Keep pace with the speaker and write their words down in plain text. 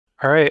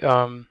All right,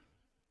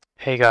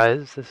 hey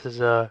guys, this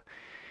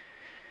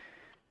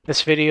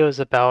video is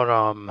about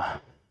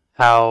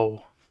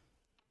how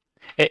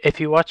if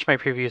you watched my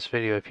previous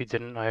video, if you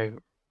didn't, I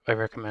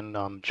recommend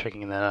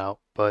checking that out.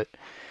 But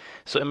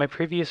so in my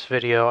previous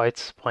video, I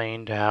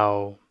explained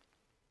how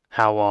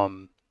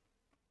my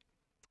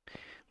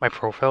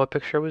profile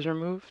picture was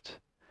removed.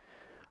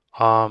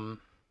 Um,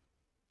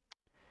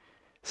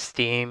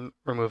 Steam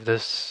removed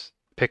this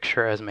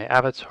picture as my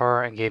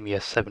avatar and gave me a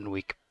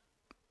 7-week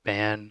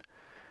ban.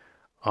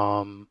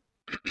 Um,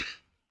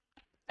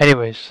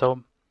 anyways,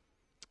 so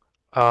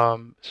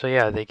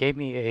yeah, they gave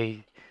me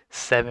a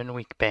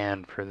 7-week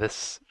ban for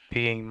this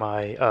being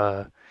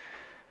my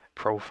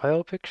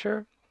profile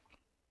picture,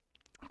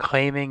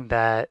 claiming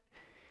that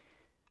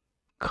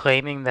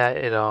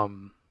it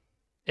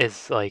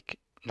is like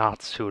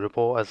not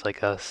suitable as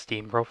like a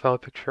Steam profile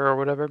picture or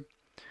whatever,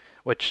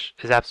 which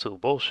is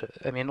absolute bullshit.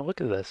 I mean, look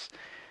at this.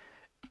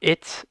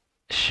 It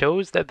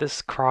shows that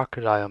this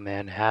crocodile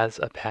man has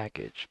a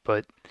package,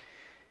 but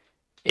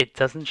it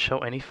doesn't show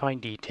any fine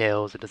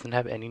details. It doesn't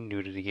have any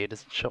nudity. It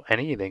doesn't show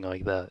anything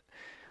like that.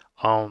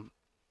 Um,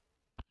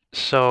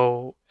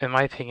 So, in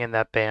my opinion,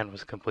 that ban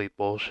was complete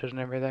bullshit and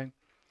everything.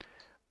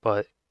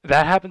 But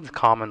that happens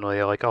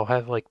commonly. Like, I'll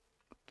have, like,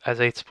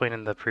 as I explained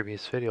in the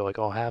previous video, like,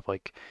 I'll have,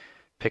 like,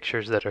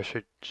 pictures that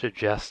are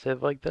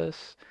suggestive like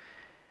this.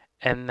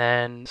 And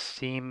then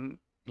Steam,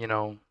 you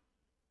know,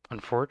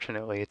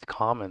 unfortunately, it's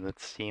common that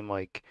Steam,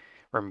 like,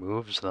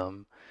 removes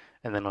them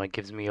and then, like,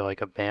 gives me,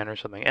 like, a ban or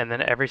something. And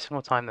then every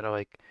single time that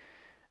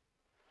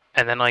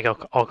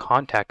I'll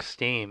contact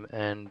Steam,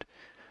 and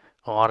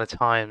a lot of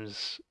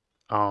times,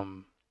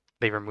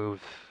 they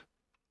remove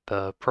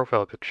the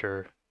profile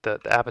picture, the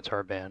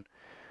avatar ban.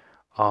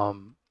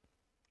 Um,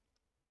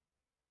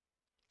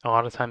 a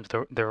lot of times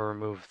they'll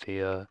remove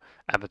the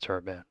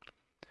avatar ban,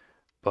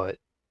 but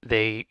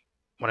they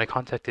when I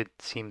contacted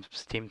Steam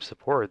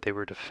support, they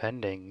were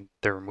defending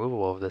the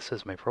removal of this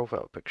as my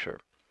profile picture.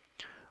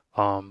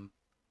 Um,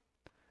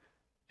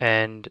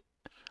 and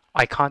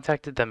I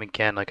contacted them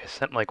again. Like I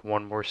sent like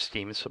one more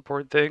Steam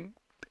support thing,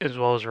 as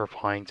well as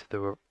replying to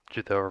the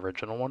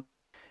original one.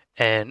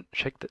 And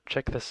check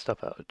this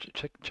stuff out.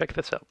 Check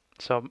this out.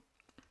 So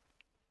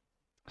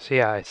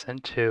yeah, I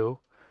sent two.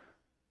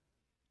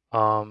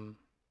 Um,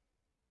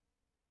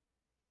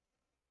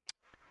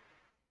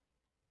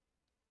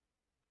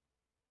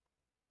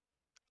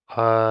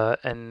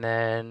 and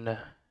then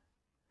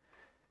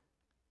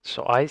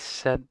so I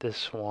sent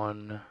this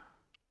one.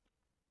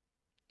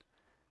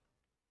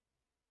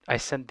 I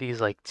sent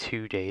these like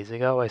 2 days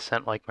ago. I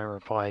sent like my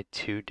reply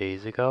 2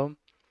 days ago,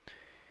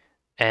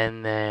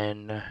 and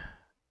then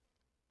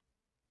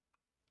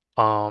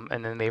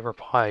they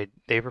replied.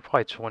 They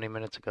replied 20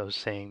 minutes ago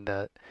saying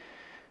that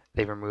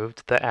they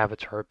removed the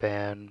avatar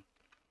ban,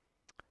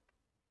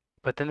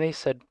 but then they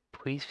said,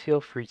 please feel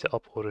free to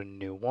upload a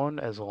new one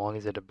as long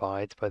as it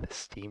abides by the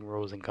Steam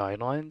rules and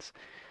guidelines.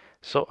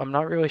 So I'm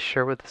not really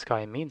sure what this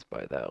guy means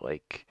by that.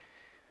 Like,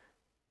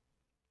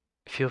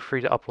 feel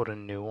free to upload a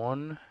new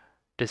one.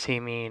 Does he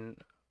mean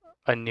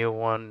a new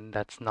one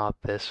that's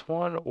not this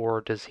one,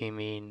 or does he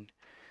mean,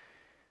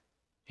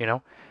 you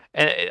know?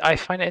 And I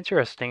find it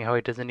interesting how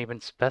he doesn't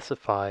even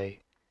specify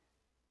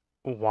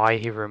why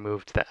he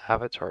removed the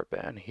avatar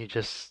ban. He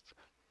just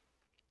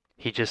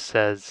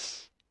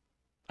says,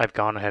 I've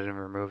gone ahead and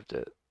removed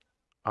it.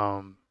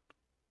 Um,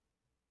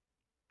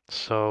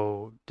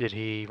 so did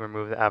he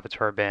remove the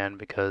avatar ban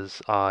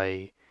because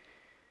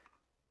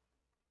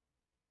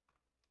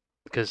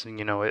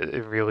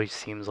it really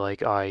seems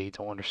like I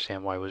don't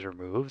understand why it was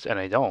removed, and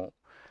I don't.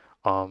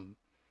 Um,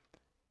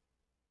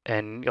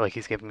 and like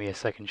he's giving me a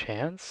second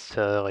chance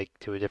to like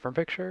do a different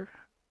picture,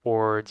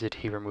 or did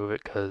he remove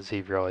it because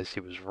he realized he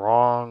was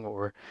wrong,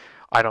 or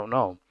I don't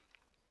know.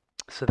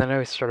 So then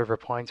I started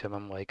replying to him.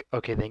 I'm like,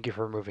 okay, thank you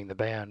for removing the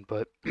ban,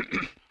 but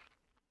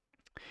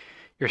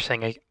you're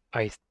saying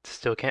I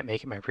still can't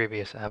make it my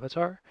previous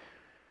avatar.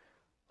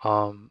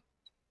 Um,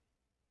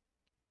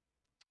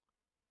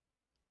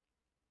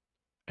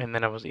 and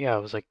then I was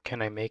like,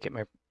 can I make it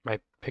my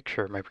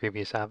picture, my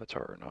previous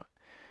avatar or not?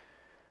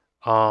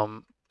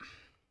 Um,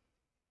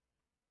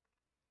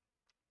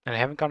 and I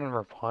haven't gotten a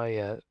reply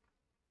yet.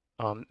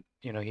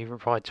 He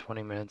replied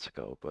 20 minutes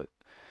ago, but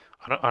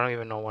I don't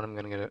even know when I'm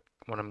gonna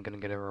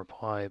get a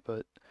reply,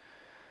 but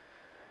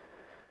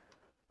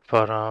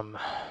but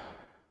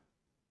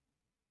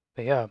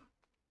yeah.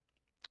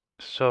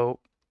 So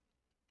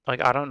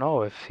like I don't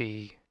know if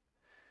he,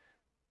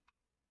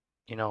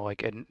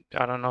 like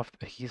I don't know if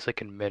he's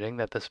like admitting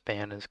that this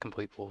ban is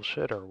complete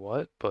bullshit or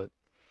what, but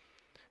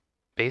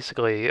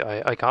basically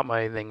I got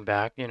my thing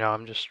back.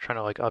 I'm just trying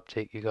to like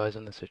update you guys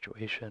on the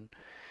situation.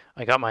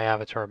 I got my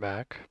avatar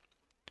back.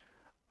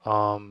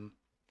 Um,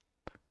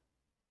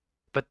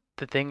 but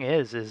the thing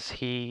is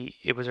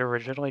it was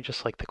originally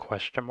just like the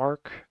question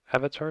mark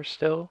avatar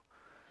still.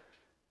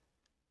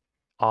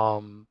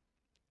 Um,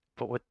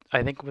 But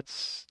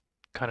what's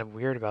kind of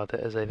weird about that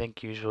is I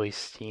think usually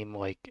Steam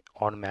like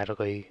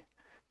automatically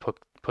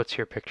puts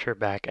your picture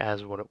back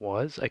as what it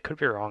was. I could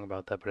be wrong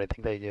about that, but I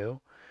think they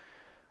do.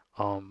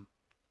 Um,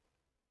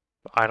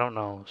 I don't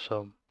know.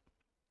 So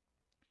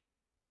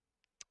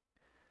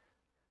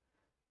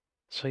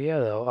yeah,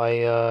 though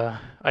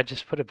I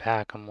just put it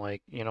back. I'm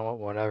like, you know what,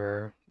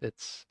 whatever.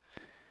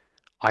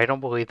 I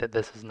don't believe that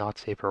this is not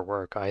safer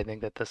work. I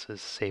think that this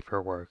is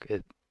safer work.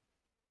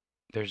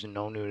 There's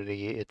no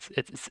nudity.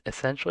 It's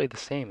essentially the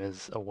same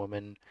as a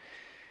woman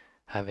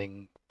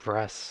having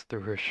breasts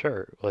through her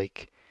shirt.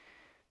 Like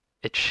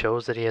it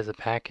shows that he has a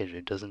package.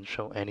 It doesn't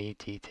show any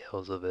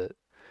details of it.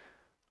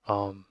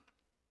 Um,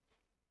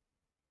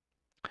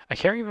 I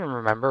can't even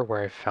remember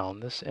where I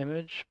found this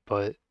image,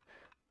 but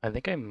I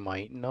think I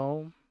might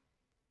know.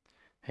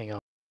 Hang on.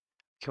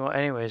 Okay, well,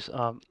 anyways,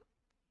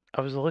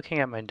 I was looking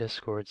at my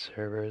Discord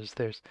servers.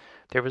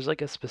 There was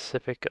like a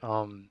specific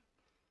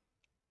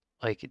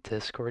like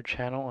Discord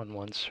channel on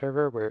one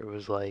server where it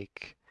was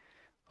like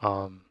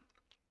um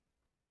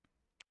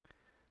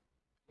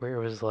where it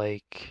was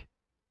like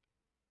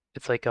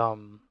it's like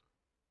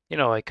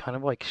like kind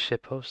of like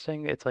shit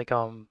posting. It's like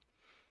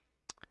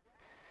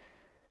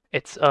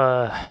it's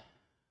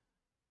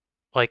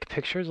like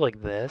pictures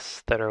like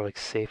this that are like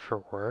safe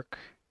for work,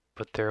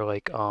 but they're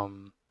like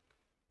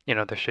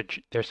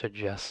they're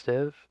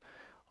suggestive.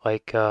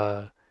 Like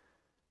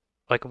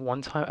like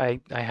one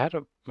time I had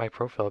my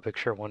profile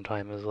picture one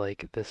time was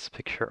like this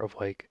picture of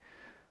like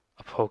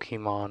a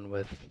Pokemon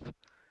with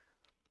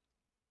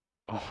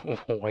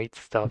white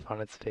stuff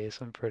on its face,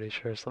 I'm pretty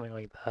sure, something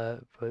like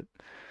that. But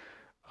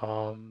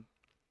um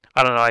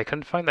I don't know, I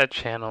couldn't find that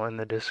channel in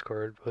the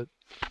Discord, but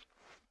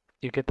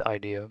you get the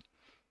idea.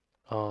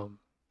 Um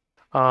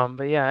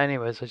but yeah,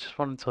 anyways, I just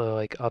wanted to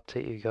like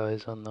update you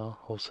guys on the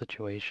whole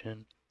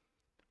situation.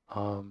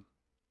 Um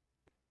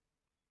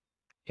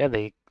yeah,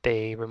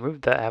 they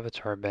removed the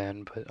avatar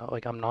ban, but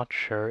like I'm not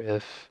sure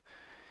if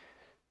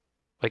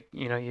like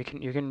you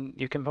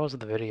can pause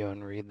the video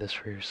and read this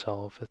for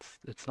yourself.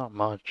 It's not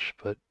much,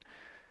 but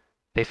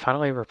they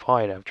finally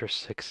replied after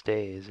 6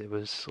 days. It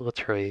was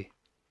literally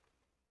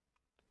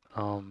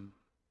um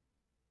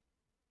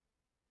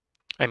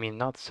I mean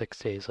not 6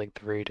 days, like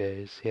 3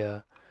 days,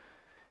 yeah.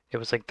 It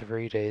was like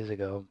 3 days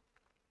ago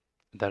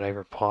that I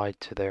replied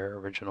to their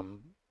original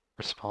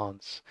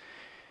response.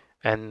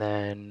 And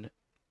then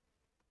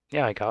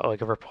yeah, I got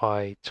like a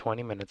reply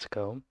 20 minutes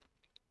ago.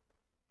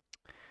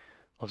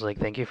 I was like,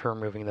 thank you for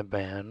removing the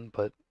ban,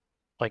 but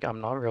like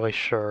I'm not really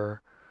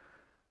sure.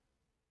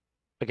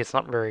 Like it's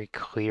not very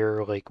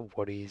clear like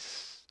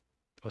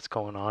what's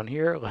going on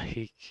here.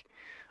 Like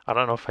I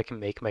don't know if I can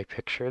make my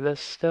picture this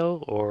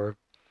still or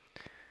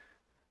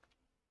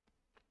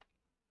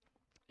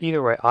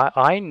either way.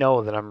 I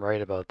know that I'm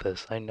right about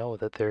this. I know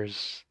that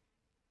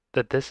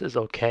this is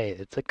okay.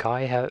 It's a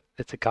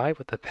guy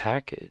with a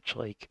package.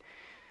 Like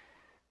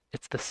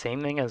it's the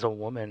same thing as a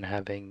woman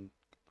having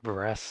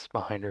breasts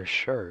behind her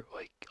shirt.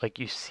 Like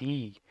you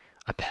see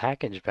a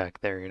package back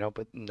there,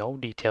 but no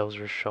details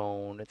are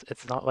shown.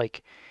 It's not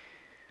like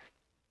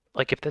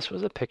if this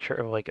was a picture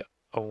of like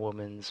a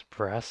woman's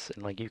breasts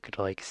and like you could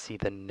like see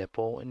the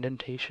nipple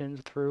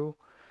indentations through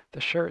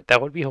the shirt,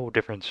 that would be a whole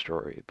different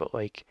story. But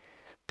like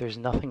there's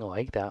nothing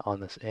like that on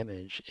this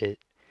image.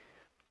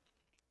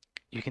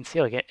 You can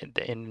see like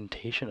the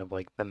indentation of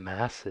like the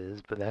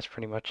masses, but that's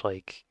pretty much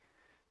like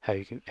how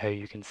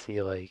you can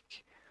see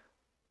like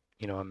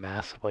a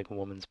mass of like a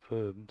woman's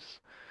boobs.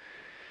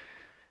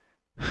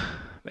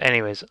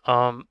 Anyways,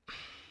 so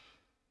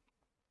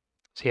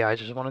yeah, I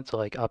just wanted to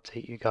like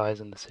update you guys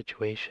on the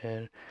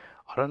situation.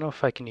 I don't know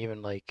if I can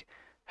even like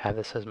have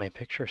this as my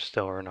picture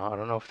still or not. I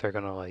don't know if they're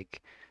gonna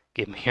like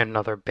give me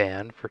another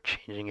ban for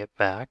changing it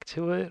back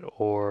to it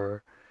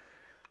or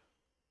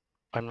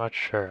I'm not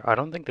sure. I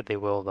don't think that they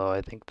will though.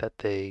 I think that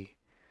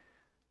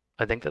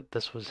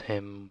this was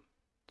him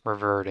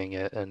reverting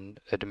it and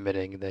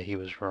admitting that he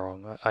was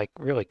wrong. I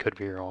really could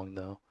be wrong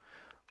though.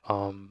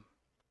 Um,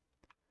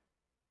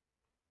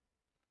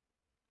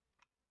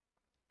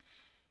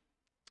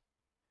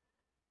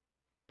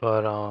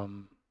 but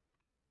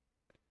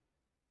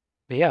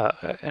yeah,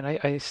 and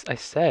I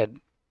said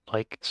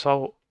like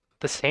so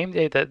the same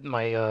day that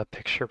my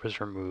picture was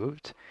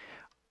removed,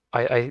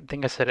 I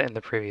think I said it in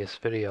the previous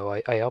video.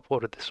 I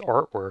uploaded this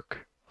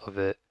artwork of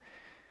it,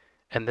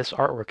 and this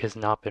artwork has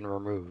not been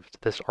removed.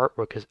 This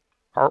artwork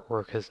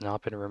has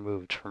not been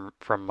removed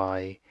from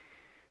my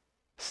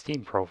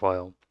Steam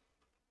profile.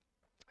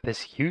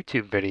 This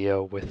YouTube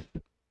video with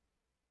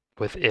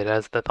it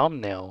as the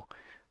thumbnail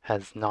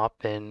has not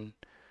been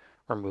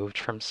removed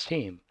from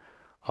Steam.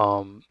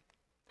 Um,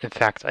 in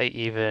fact, I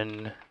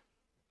even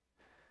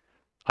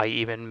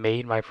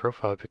made my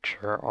profile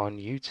picture on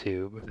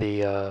YouTube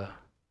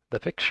the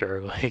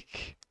picture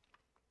like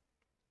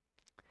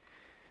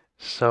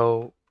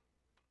so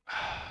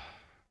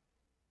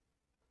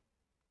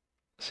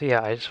so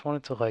yeah, I just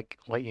wanted to like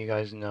let you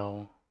guys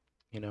know,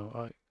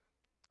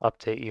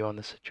 update you on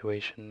the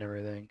situation and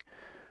everything.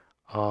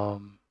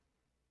 Um,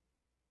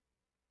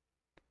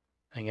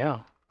 and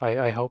yeah,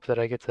 I hope that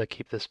I get to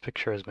keep this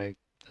picture as my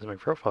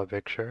profile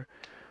picture.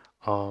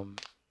 Um,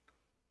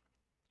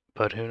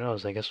 But who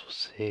knows? I guess we'll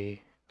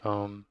see.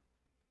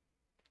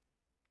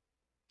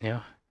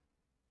 Yeah.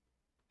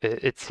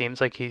 It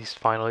seems like he's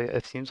finally,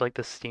 it seems like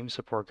the Steam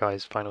support guy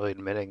is finally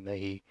admitting that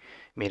he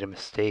made a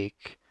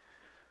mistake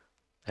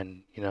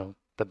and,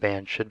 the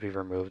ban should be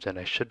removed and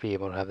I should be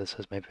able to have this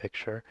as my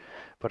picture,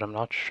 but I'm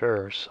not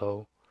sure,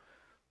 so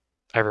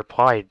I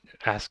replied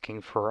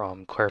asking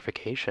for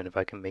clarification if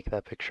I can make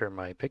that picture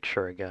my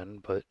picture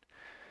again, but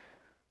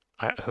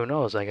who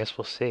knows? I guess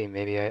we'll see.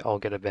 Maybe I'll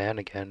get a ban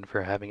again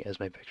for having it as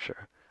my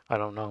picture. I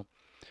don't know.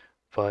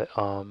 But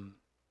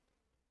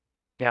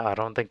yeah, I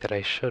don't think that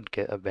I should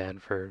get a ban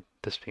for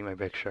this being my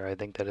picture. I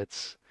think that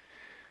it's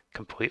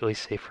completely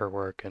safe for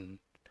work and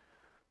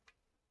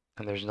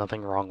there's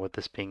nothing wrong with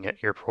this being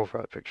your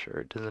profile picture.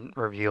 It doesn't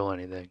reveal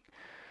anything.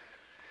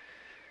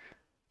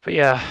 But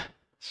yeah,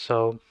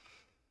 so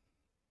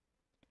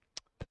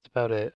that's about it.